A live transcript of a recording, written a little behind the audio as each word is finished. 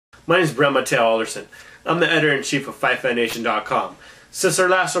My name is Brent Mateo Alderson. I'm the editor-in-chief of FightFanNation.com. Since our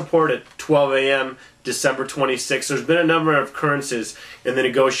last report at 12 a.m. December 26th, there's been a number of occurrences in the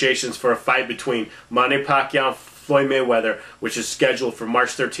negotiations for a fight between Mayweather-Pacquiao and Floyd Mayweather, which is scheduled for March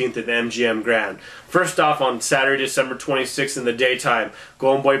 13th at the MGM Grand. First off, on Saturday, December 26th in the daytime,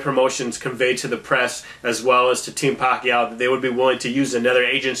 Golden Boy Promotions conveyed to the press as well as to Team Pacquiao that they would be willing to use another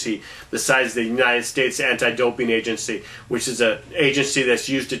agency besides the United States Anti-Doping Agency, which is an agency that's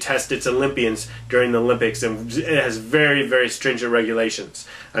used to test its Olympians during the Olympics, and it has very, very stringent regulations.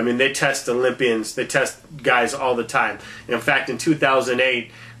 I mean, they test Olympians, they test guys all the time. In fact, in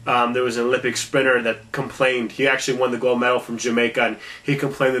 2008, there was an Olympic sprinter that complained. He actually won the gold medal from Jamaica, and he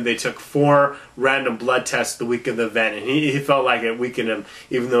complained that they took 4 random blood tests the week of the event, and he felt like it weakened him,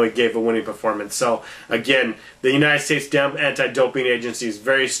 even though he gave a winning performance. So again, the United States Anti-Doping Agency is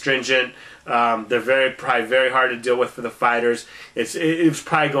very stringent. They're probably very hard to deal with for the fighters. It was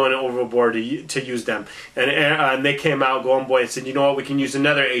probably going overboard to use them. And they came out, Golden Boy, and said, you know what, we can use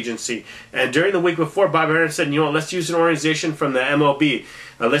another agency. And during the week before, Bob Arum said, you know what, let's use an organization from the MLB.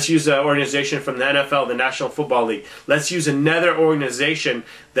 Let's use an organization from the NFL, the National Football League. Let's use another organization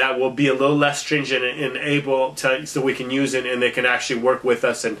that will be a little less stringent and able to, so we can use it and they can actually work with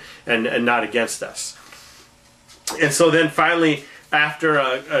us and not against us. And so then finally,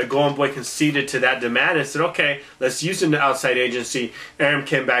 after Golden Boy conceded to that demand and said, okay, let's use an outside agency, Arum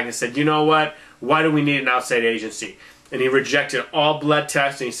came back and said, you know what, why do we need an outside agency? And he rejected all blood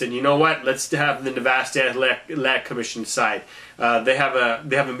tests, and he said, you know what, let's have the Nevada State Athletic Commission decide. They have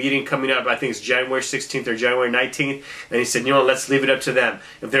a meeting coming up, I think it's January 16th or January 19th, and he said, you know, let's leave it up to them.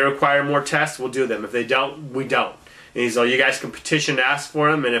 If they require more tests, we'll do them. If they don't, we don't. And he's like, you guys can petition to ask for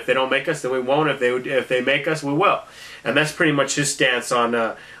them, and if they don't make us, then we won't. If they make us, we will. And that's pretty much his stance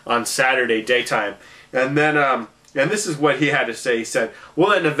on Saturday daytime. And then and this is what he had to say. He said, we'll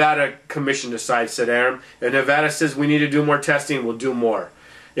let Nevada Commission decide, said Arum. If Nevada says we need to do more testing, we'll do more.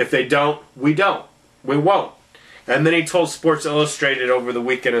 If they don't, we don't. We won't. And then he told Sports Illustrated over the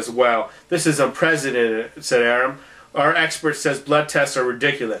weekend as well, this is unprecedented, said Arum. Our expert says blood tests are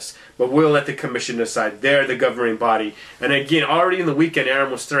ridiculous, but we'll let the commission decide. They're the governing body. And again, already in the weekend,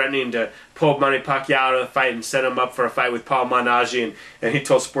 Arum was threatening to pull Mayweather-Pacquiao out of the fight and set him up for a fight with Paul Manaji, and he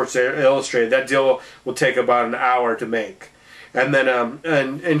told Sports Illustrated that deal will take about an hour to make. And then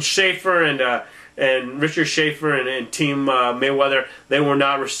and Schaefer and Richard Schaefer and Team Mayweather, they were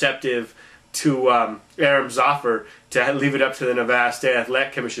not receptive to Arum's offer to leave it up to the Nevada State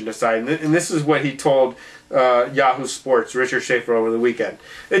Athletic Commission to decide. And this is what he told Yahoo Sports, Richard Schaefer, over the weekend.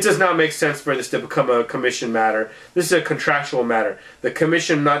 It does not make sense for this to become a commission matter. This is a contractual matter. The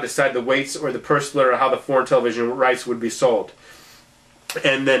commission not decide the weights or the purse split or how the foreign television rights would be sold.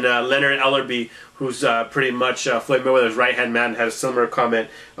 And then Leonard Ellerby, who's pretty much Floyd Mayweather's right-hand man, had a similar comment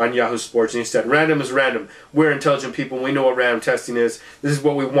on Yahoo Sports, and he said, random is random. We're intelligent people. We know what random testing is. This is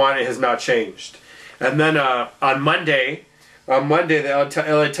what we want. It has not changed. And then on Monday, the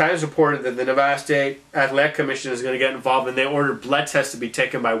LA Times reported that the Nevada State Athletic Commission is going to get involved, and they ordered blood tests to be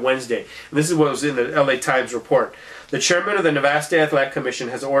taken by Wednesday. And this is what was in the LA Times report. The chairman of the Nevada State Athletic Commission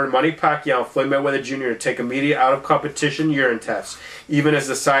has ordered Mayweather-Pacquiao and Floyd Mayweather Jr. to take immediate out-of-competition urine tests, even as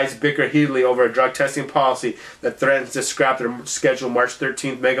the sides bicker heatedly over a drug testing policy that threatens to scrap their scheduled March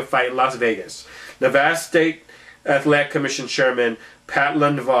 13th mega fight in Las Vegas. Nevada State Athletic Commission Chairman Pat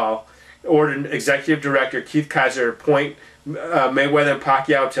Lundvall ordered Executive Director Keith Kaiser to appoint Mayweather and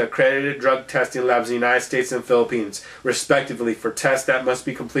Pacquiao to accredited drug testing labs in the United States and Philippines, respectively, for tests that must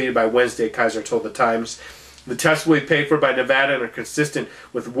be completed by Wednesday, Kaiser told the Times. The tests will be paid for by Nevada and are consistent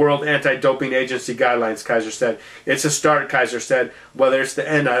with World Anti-Doping Agency guidelines, Kaiser said. It's a start, Kaiser said. Whether it's the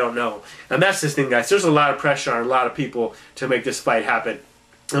end, I don't know. And that's the thing, guys. There's a lot of pressure on a lot of people to make this fight happen.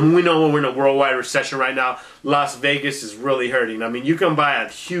 And we know when we're in a worldwide recession right now, Las Vegas is really hurting. I mean, you can buy a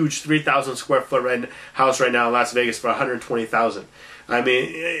huge 3,000 square foot house right now in Las Vegas for $120,000. I mean,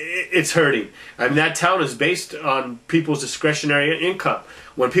 it's hurting. I mean, that town is based on people's discretionary income.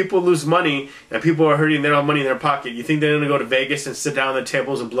 When people lose money and people are hurting, they don't have money in their pocket, you think they're going to go to Vegas and sit down at the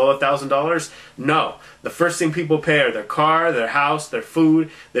tables and blow $1,000? No. The first thing people pay are their car, their house, their food,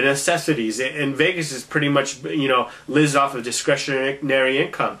 their necessities. And Vegas is pretty much, you know, lives off of discretionary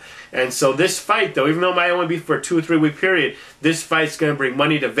income. And so this fight, though, even though it might only be for a 2 or 3 week period, this fight's going to bring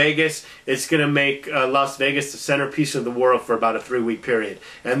money to Vegas. It's going to make Las Vegas the centerpiece of the world for about a 3-week period.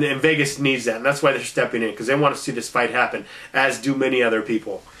 And Vegas needs that. And that's why they're stepping in, because they want to see this fight happen, as do many other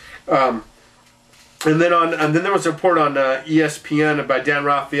people. And then there was a report on ESPN by Dan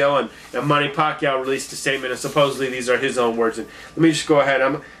Raphael, and Manny Pacquiao released a statement, and supposedly these are his own words. And let me just go ahead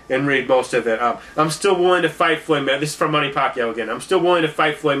and read most of it. I'm still willing to fight Floyd Mayweather. This is from Manny Pacquiao again. I'm still willing to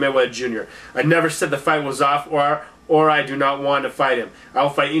fight Floyd Mayweather Jr. I never said the fight was off, or I do not want to fight him. I will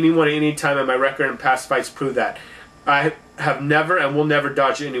fight anyone at any time, and my record in past fights prove that. I have never and will never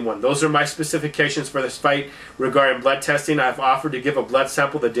dodge anyone. Those are my specifications for this fight. Regarding blood testing, I have offered to give a blood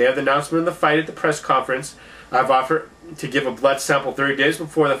sample the day of the announcement of the fight at the press conference. I've offered to give a blood sample 30 days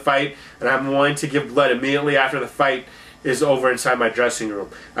before the fight, and I'm willing to give blood immediately after the fight is over inside my dressing room.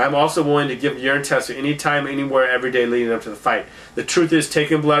 I'm also willing to give urine tests at any time, anywhere, every day leading up to the fight. The truth is,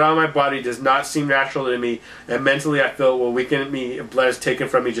 taking blood out of my body does not seem natural to me, and mentally I feel it will weaken me if blood is taken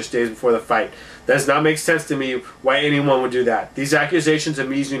from me just days before the fight. That does not make sense to me why anyone would do that. These accusations of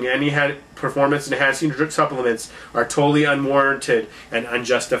me using any performance-enhancing supplements are totally unwarranted and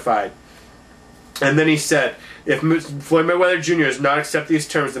unjustified. And then he said, if Floyd Mayweather Jr. does not accept these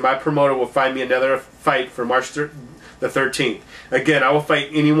terms, then my promoter will find me another fight for March the 13th. Again, I will fight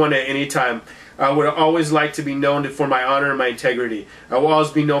anyone at any time. I would always like to be known for my honor and my integrity. I will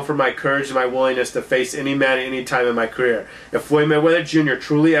always be known for my courage and my willingness to face any man at any time in my career. If Floyd Mayweather Jr.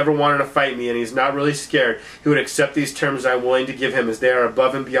 truly ever wanted to fight me and he's not really scared, he would accept these terms I'm willing to give him, as they are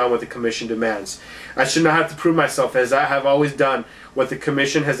above and beyond what the commission demands. I should not have to prove myself, as I have always done what the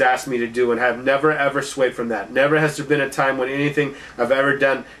commission has asked me to do, and have never ever swayed from that. Never has there been a time when anything I've ever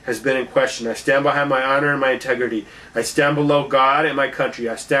done has been in question. I stand behind my honor and my integrity. I stand below God and my country.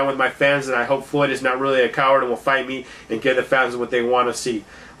 I stand with my fans, and I hope Floyd is not really a coward and will fight me and give the fans what they want to see.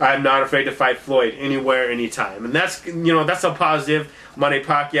 I am not afraid to fight Floyd anywhere, anytime. And that's, that's a positive. Manny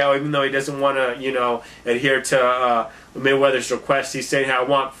Pacquiao, even though he doesn't want to, adhere to Mayweather's request, he's saying, hey, I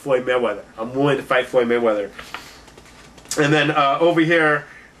want Floyd Mayweather. I'm willing to fight Floyd Mayweather. And then over here,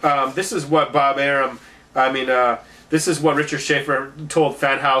 this is what Bob Arum, this is what Richard Schaefer told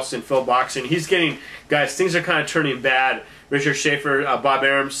Fan House and Phil Boxing. He's getting, guys, things are kind of turning bad. Richard Schaefer, Bob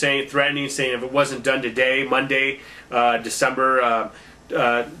Arum threatening, saying if it wasn't done today, Monday, December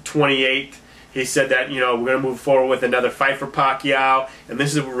 28th, he said that, we're going to move forward with another fight for Pacquiao. And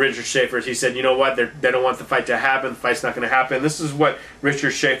this is what Richard Schaefer, he said, you know what, they don't want the fight to happen. The fight's not going to happen. This is what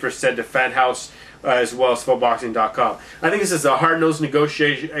Richard Schaefer said to Fan House, as well as FullBoxing.com. I think this is a hard-nosed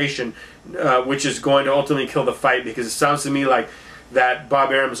negotiation which is going to ultimately kill the fight, because it sounds to me like that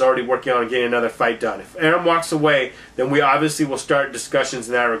Bob Arum is already working on getting another fight done. If Arum walks away, then we obviously will start discussions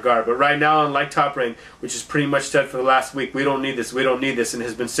in that regard. But right now, unlike Top Rank, which is pretty much said for the last week, we don't need this, and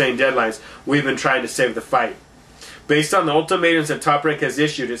has been saying deadlines, we've been trying to save the fight. Based on the ultimatums that Top Rank has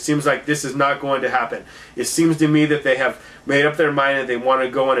issued, it seems like this is not going to happen. It seems to me that they have made up their mind and they want to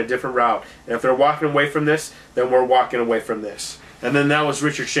go on a different route. And if they're walking away from this, then we're walking away from this. And then that was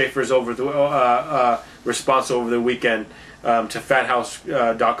Richard Schaefer's response over the weekend to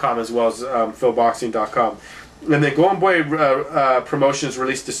FatHouse.com, as well as PhilBoxing.com. And then Golden Boy Promotions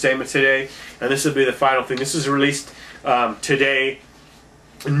released a statement today, and this will be the final thing. This is released today,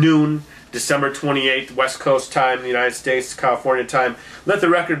 noon, December 28th, West Coast time, the United States, California time. Let the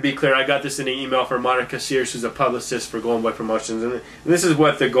record be clear. I got this in an email from Monica Sears, who's a publicist for Golden Boy Promotions, and this is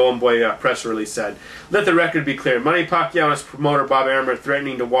what the Golden Boy press release said. Let the record be clear. Manny Pacquiao and his promoter Bob Arum are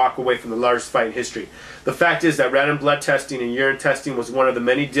threatening to walk away from the largest fight in history. The fact is that random blood testing and urine testing was one of the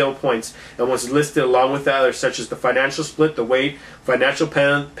many deal points and was listed along with the others, such as the financial split, the weight, financial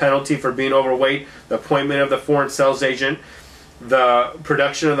penalty for being overweight, the appointment of the foreign sales agent, the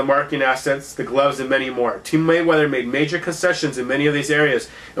production of the marketing assets, the gloves, and many more. Team Mayweather made major concessions in many of these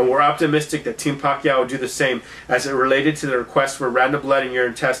areas, and we're optimistic that Team Pacquiao will do the same as it related to the request for random blood and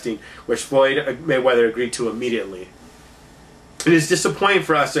urine testing, which Floyd Mayweather agreed to immediately. It is disappointing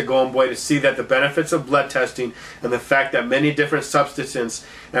for us at Golden Boy to see that the benefits of blood testing and the fact that many different substances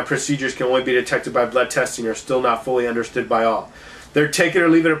and procedures can only be detected by blood testing are still not fully understood by all. Their take it or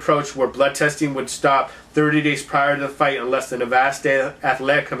leave it approach, where blood testing would stop 30 days prior to the fight unless the Nevada State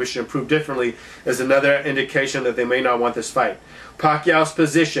Athletic Commission approved differently, is another indication that they may not want this fight. Pacquiao's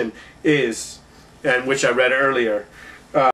position is, and which I read earlier,